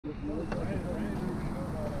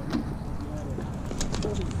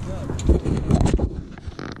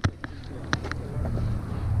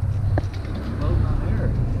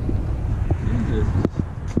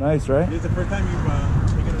Nice, right? This is the first time you've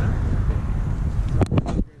taken it out?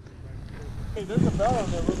 Hey, there's a bell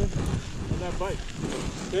on there, Ruben. On that bike.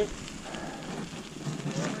 Okay?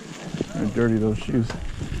 They're dirty, those shoes.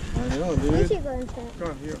 I know, dude. We should go inside. Go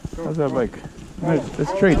on, here. Go. How's that bike?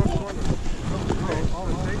 Let's trade.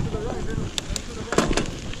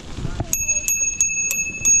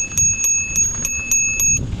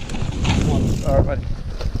 All right, buddy.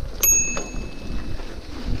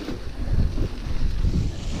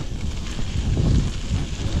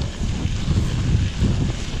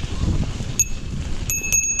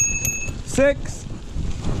 Six.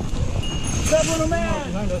 Several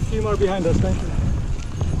man. Behind us. 3 more behind us. Thank you.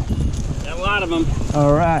 Got a lot of them.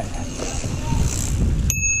 All right.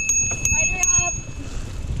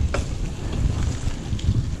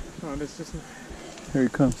 Oh, this is Here he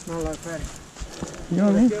comes. not like fatty. You know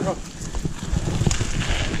what I mean?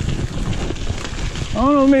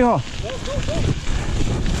 Oh, no, mijo. I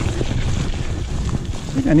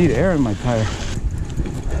think I need air in my tire.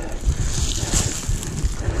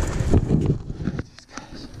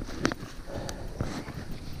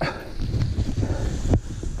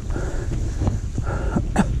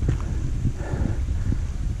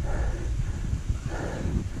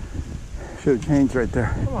 Should have changed right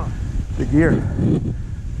there. Come on. The gear. Yeah.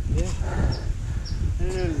 I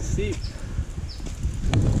didn't know it was a seat.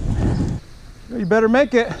 You better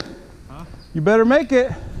make it. Huh? You better make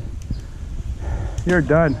it. You're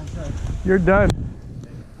done. You're done.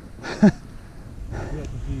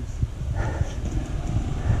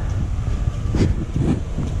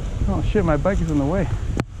 Oh shit, my bike is in the way.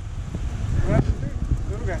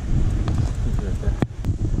 Little guy.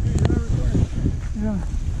 Yeah.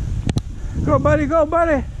 Go, buddy, go,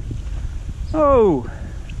 buddy. Oh.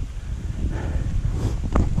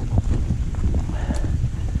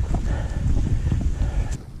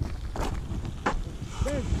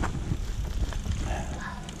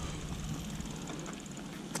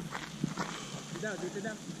 Sit down, dude, sit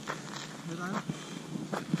down. Sit down.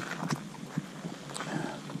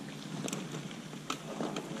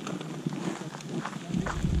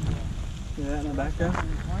 See that in the background?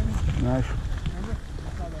 Nice.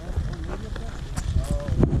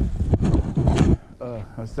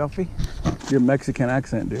 A selfie? Your Mexican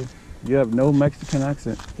accent, dude. You have no Mexican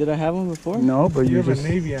accent. Did I have one before? No, but You you have just a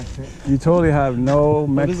Navy accent. you totally have no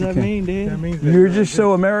What does Mexican. that mean, dude? That means that You're just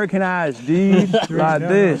so Americanized, dude. Like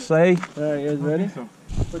this, eh? Alright, you guys I ready? think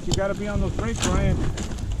so. But you gotta be on those brakes, Ryan.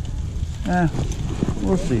 Eh,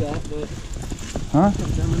 we'll see. Yeah, but Huh?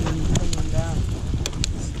 coming down.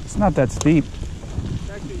 It's not that steep. It's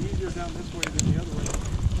actually easier down this way than the other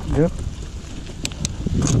way. Yep.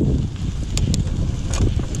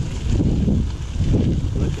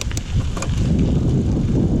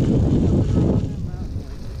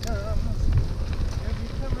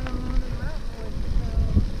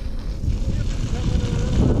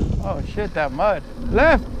 Oh shit, that mud.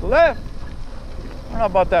 Left, left. I don't know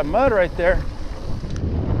about that mud right there.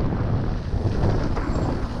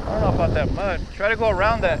 I don't know about that mud. Try to go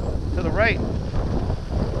around that to the right.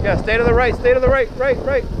 Yeah, stay to the right, stay to the right, right.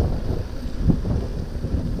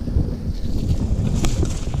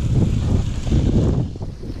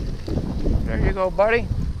 There you go, buddy.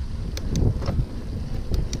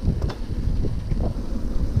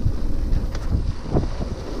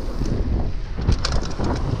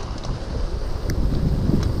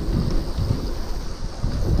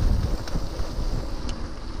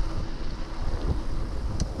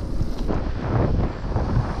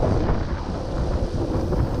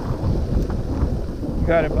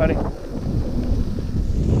 Got it, buddy.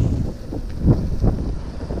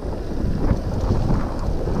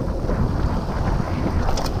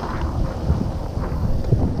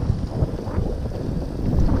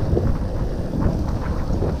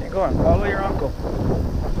 Keep going. Follow your uncle.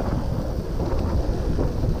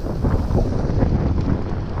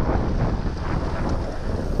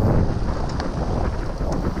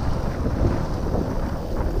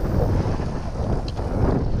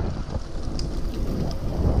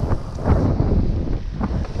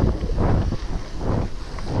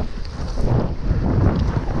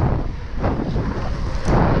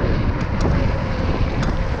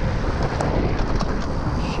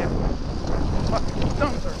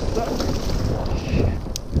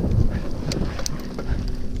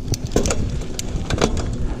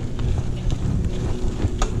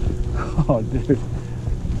 Oh, dude.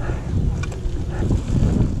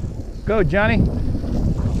 Go, Johnny.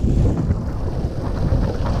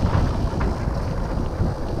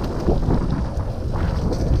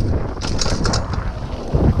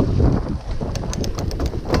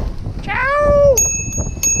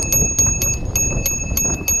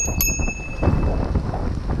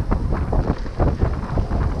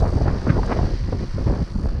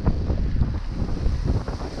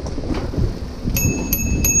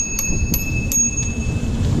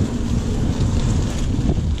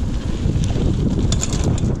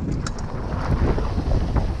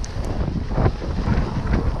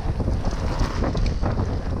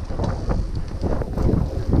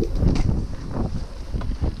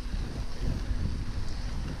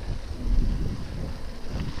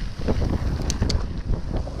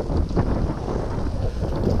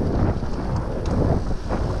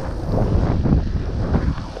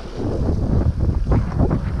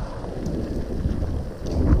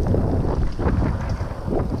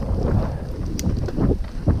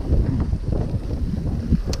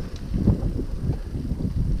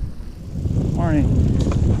 morning.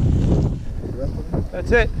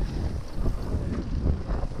 That's it.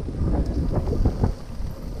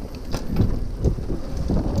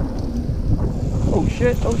 Oh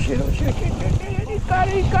shit, oh shit, oh shit, shit, shit, shit. He's got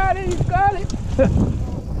it, he's got it, he's got it.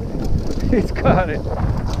 He's got it.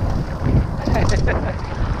 Right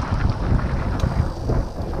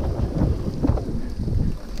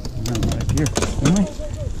here, really?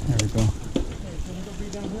 There we go.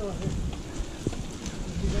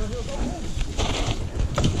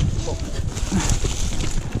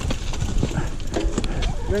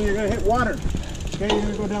 Then you're gonna hit water. Okay, you're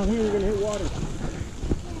gonna go down here, you're gonna hit water.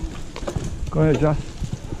 Go ahead, Josh.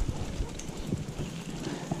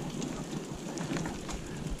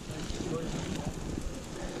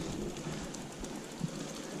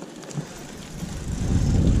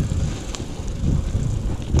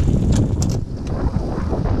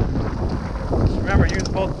 Remember, use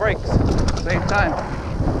both brakes at the same time.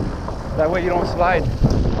 That way you don't slide.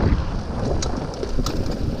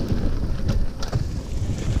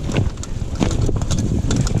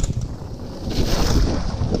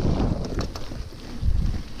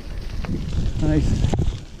 Nice.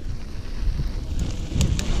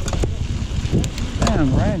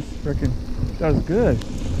 Damn, Ryan's freaking does good.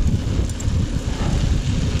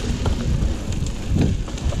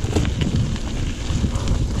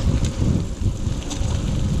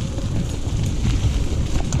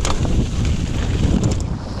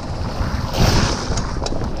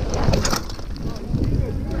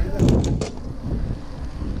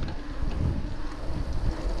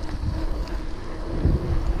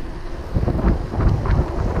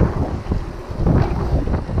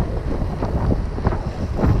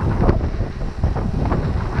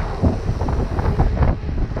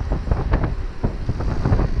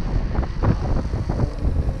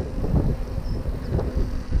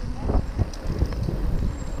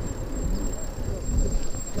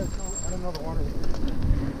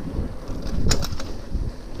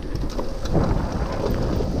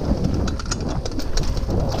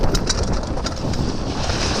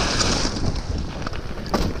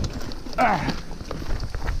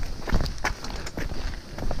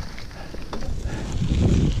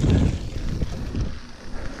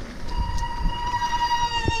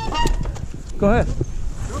 Go ahead.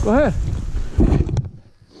 Go ahead.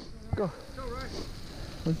 Go.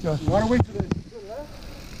 Where's Josh? Water way to the left?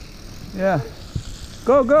 Yeah.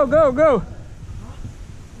 Go, go, go, go.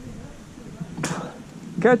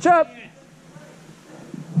 Catch up.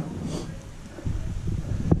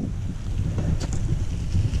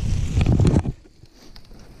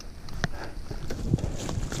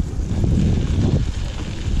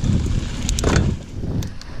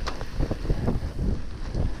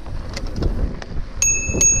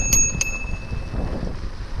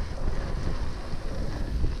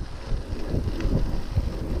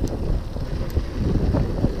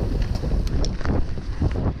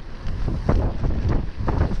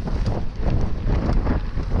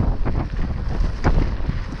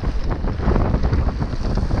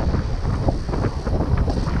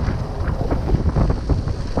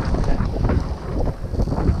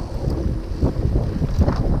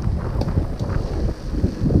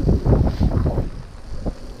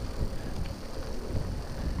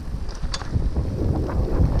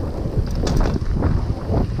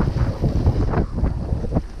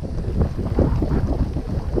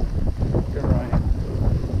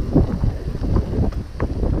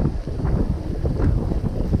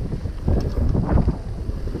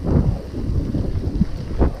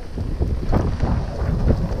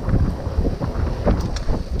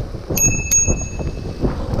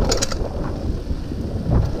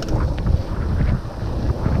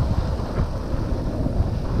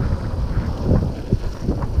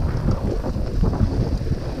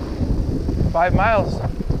 Five miles.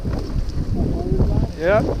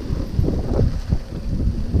 Yep.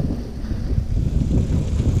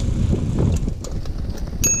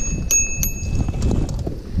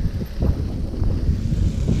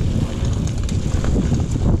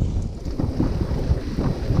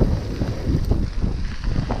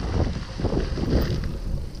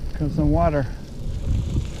 Comes some water.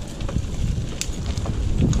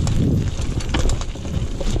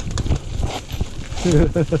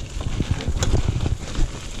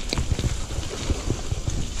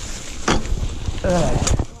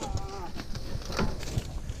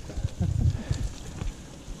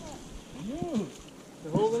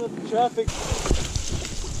 They're holding up the traffic.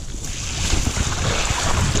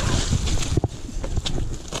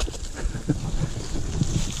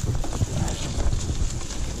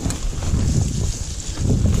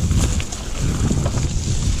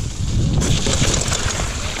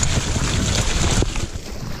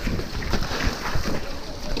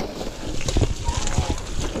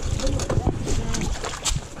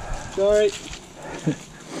 Sorry.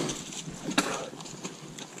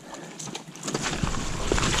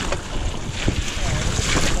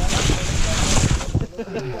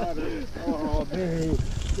 Oh, dude.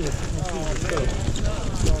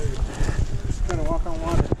 Just gonna walk on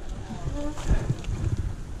water.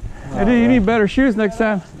 Hey, dude, you need better shoes next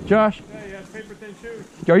time, Josh. Yeah, you have paper thin shoes.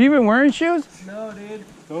 Are you even wearing shoes? No, dude.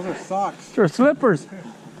 Those are socks. Or slippers?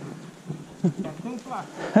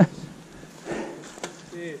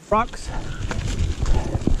 Rocks.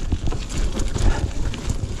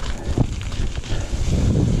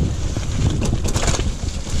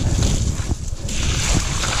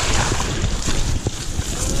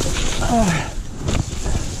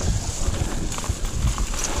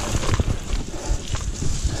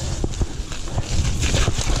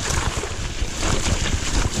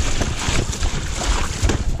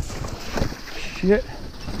 Shit.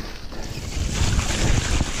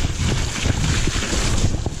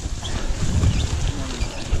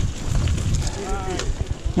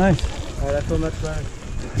 Nice. Alright, that's so much better.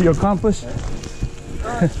 You accomplished?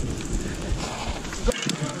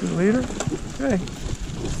 Good leader. Okay.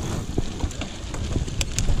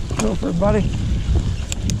 Go for it, buddy.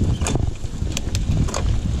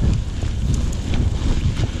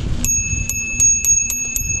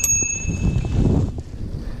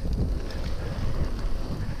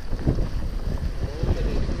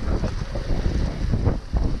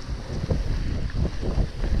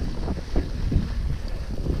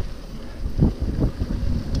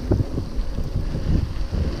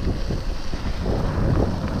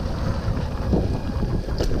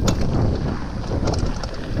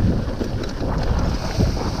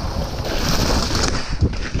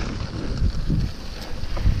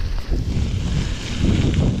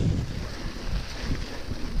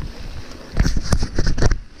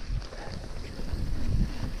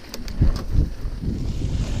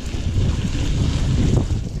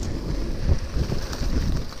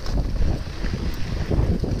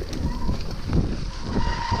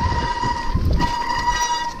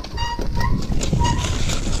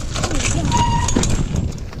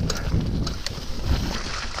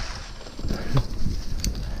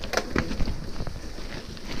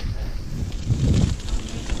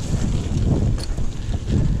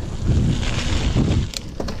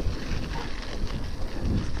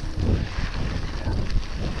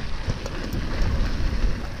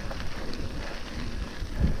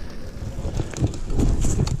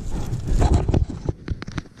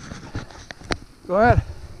 Go ahead.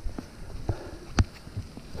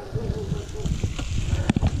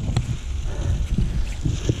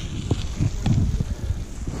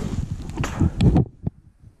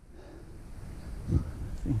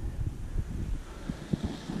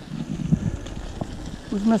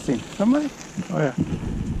 Who's missing? Somebody? Oh yeah.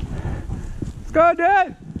 Let's go,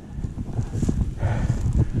 Dad!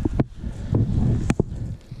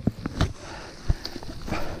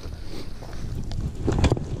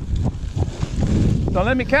 Don't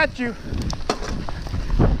let me catch you.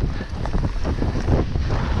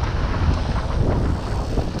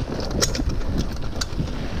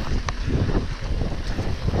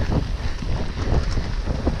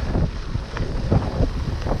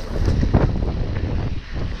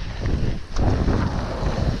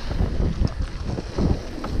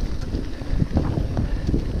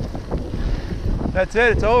 That's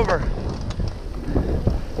it, it's over.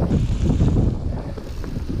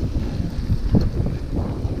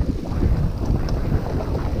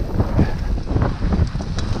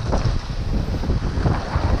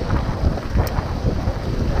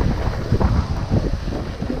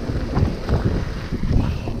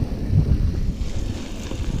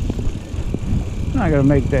 I'm not gonna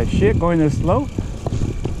make that shit going this slow.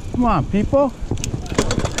 Come on, people.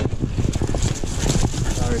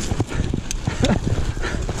 Sorry.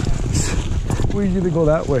 We usually go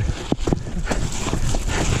that way.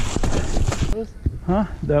 Huh?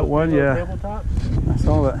 That one, yeah. Tabletop? I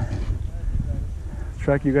saw that.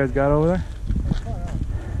 Track you guys got over there?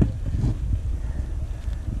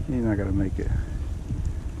 You're not gonna make it.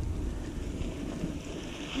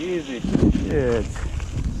 Easy. Shit.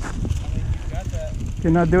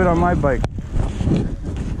 Cannot do it on my bike.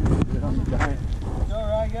 Go,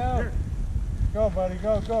 Ryan, go. Go, buddy,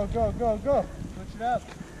 go, go, go, go, go. Switch it up.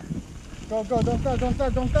 Go, go, don't stop, don't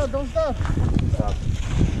stop, don't stop, don't stop. Stop.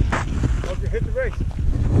 Okay, hit the brakes.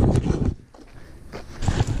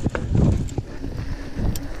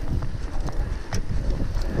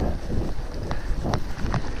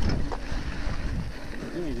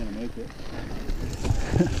 You ain't gonna make it.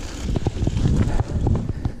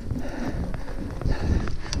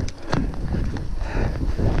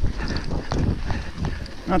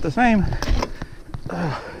 Not the same.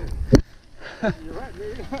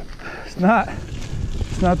 It's not.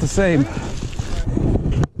 It's not the same.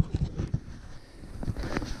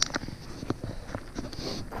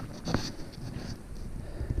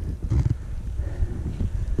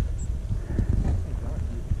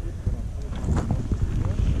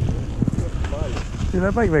 Dude,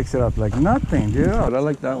 that bike makes it up like nothing, dude. Oh, I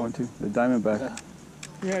like that one too, the Diamondback.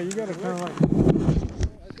 Yeah, you gotta kind of like.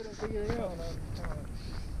 I couldn't figure it out.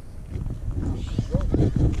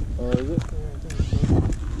 Oh, is it?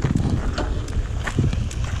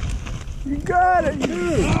 You got it,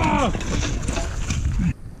 dude.